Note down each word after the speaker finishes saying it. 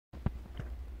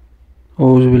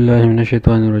أعوذ بالله من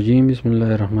الشيطان الرجيم بسم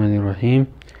الله الرحمن الرحیم.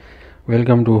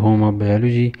 Welcome to Home of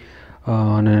Biology.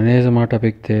 نننې زما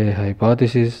ټاپک ته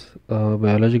hypothesis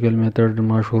biological method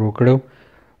ما شروع کړو.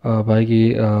 پای کې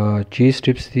چې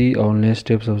steps دي او نه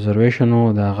steps observation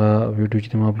او دا هغه ویډیو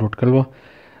چې ما اپلوډ کړو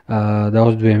دا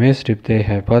اوس دویمه step ته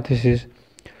hypothesis.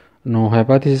 نو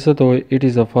hypothesis ته it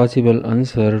is a possible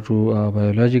answer to a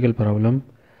biological problem.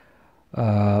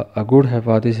 A good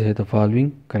hypothesis has the following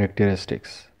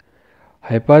characteristics.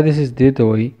 hypothesis دې ته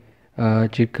وایي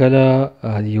چې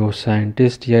کله یو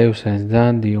ساینټیسټ یا یو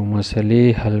ساینسدان د یو مسلې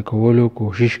حل کولو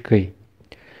کوشش کوي،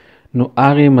 نو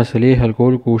هغې مسلې حل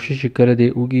کولو کوشش چې کله دی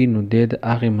وکړي نو دی د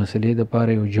هغې مسلې دپاره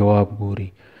یو جواب ګوري.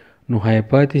 نو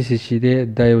hypothesis چې دی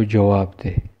دا یو جواب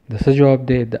دی. د څه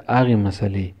جواب دی؟ د هغې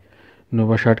مسلې. نو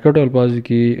په شارټکټ الفاظو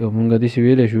کې موږ داسې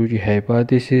ویلی شو چې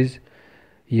hypothesis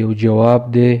یو جواب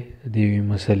دی د یوې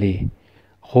مسلې.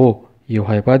 خو یو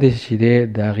hypothesis چې دی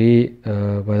د هغې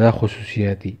به دا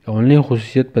خصوصیات دي. اولنی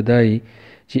خصوصیت په دا وي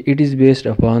چې it is based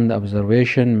upon the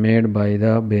observation made by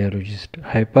the biologist.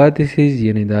 hypothesis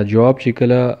یعنی دا جواب چې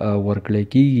کله ورکړی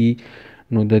کېږي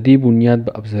نو د دې بنیاد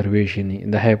به observation وي.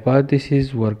 د hypothesis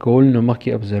ورکول نه مخکې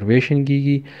observation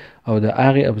کېږي او د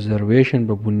هغې observation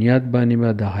په بنیاد باندې به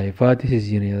د hypothesis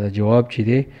یعنی دا جواب چې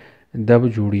دی دا به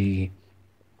جوړیږي.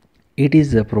 it is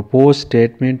a proposed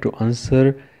statement to answer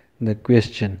the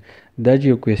question. دا چې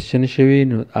یو کوېسچن شوي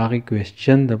نو هغې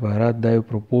کوېسچن دپاره دا یو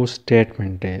پروپوز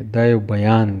سټیټمنټ دی، دا یو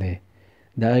بیان دی.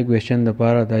 د هغې کوېسچن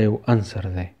دپاره دا یو انسر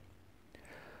دی.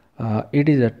 it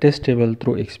is a testable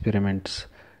through experiments.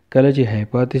 کله چې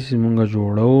hypothesis مونږ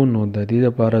جوړو نو د دې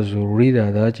دپاره ضروري دا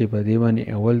ده چې په دې باندې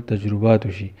اول تجربات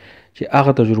وشي. چې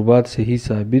هغه تجربات صحیح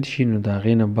ثابت شي نو د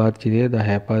هغې نه بعد چې دی د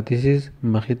hypothesis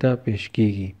مخې ته پیش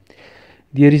کېږي.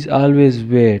 there is always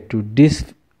way to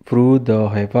disprove the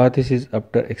hypothesis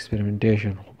after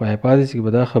experimentation. خو په hypothesis کې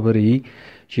به دا خبرې وي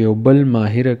چې یو بل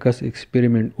ماهره کس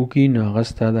experiment وکړي نو هغه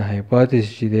ستا د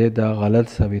hypothesis چې دی دا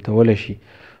غلط ثابتولی شي.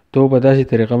 تو په داسې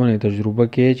طریقه باندې تجربه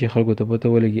کې چې خلکو ته پته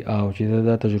ولګي او چې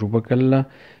دا تجربه کړله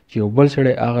چې یو بل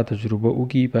سړی هغه تجربه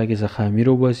وکړي په هغې څه خامي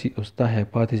راوباسي او ستا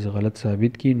hypothesis غلط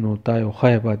ثابت کړي نو تا یو ښه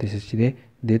hypothesis چې دی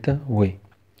دې ته وایي.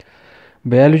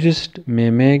 biologist may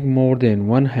make more than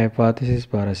one hypothesis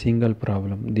for a single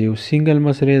problem. د یو سنگل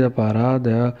مسلې دپاره د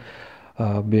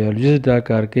biologist دا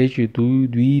کار کوي چې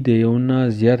دوی د یو نه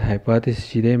زیات hypothesis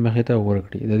چې دی مخې ته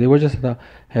ورکړي. د دې وجه څه ده؟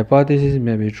 hypothesis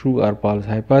may be true or false.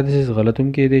 hypothesis غلط هم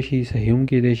کېدی شي، صحیح هم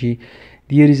کېدی شي.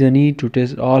 there is a need to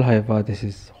test all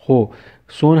hypothesis. خو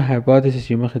څونه hypothesis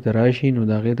چې مخې ته راشي نو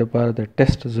د هغې دپاره د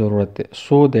ټیسټ ضرورت دی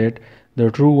so that the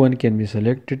true one can be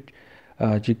selected.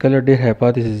 چې کله ډېر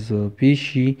hypothesis پیش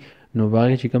شي نو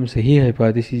باغې چې کوم صحیح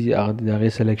hypothesis هغه د هغې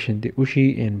سلیکشن دی وشي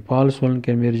and false one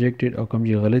can be rejected او کوم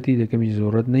چې غلطي د کوم چې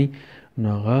ضرورت نه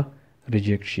نو هغه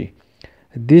ریجیکټ شي.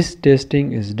 this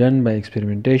testing is done by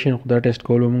experimentation. خو دا ټیسټ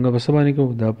کول موږ په څه باندې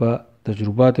کوو؟ دا په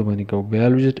تجرباتو باندې کوو.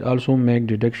 biologist also make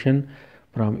deduction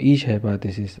from each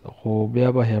hypothesis. خو بیا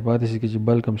په hypothesis کې چې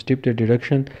بل کوم سټیپ ته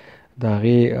deduction د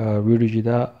هغې ویډیو چې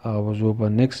دا زه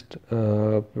په نیکسټ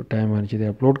ټایم باندې چې دی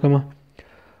اپلوډ کړم.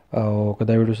 او که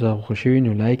دا ویډیو ستاسو خوښ وي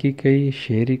نو لایک یې کړئ،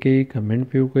 شیر یې کړئ، کمنټ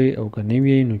پې وکړئ او که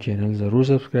نوي یې نو چینل ضرور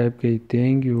سبسکرایب کړئ.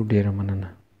 تھینک یو، ډېره مننه.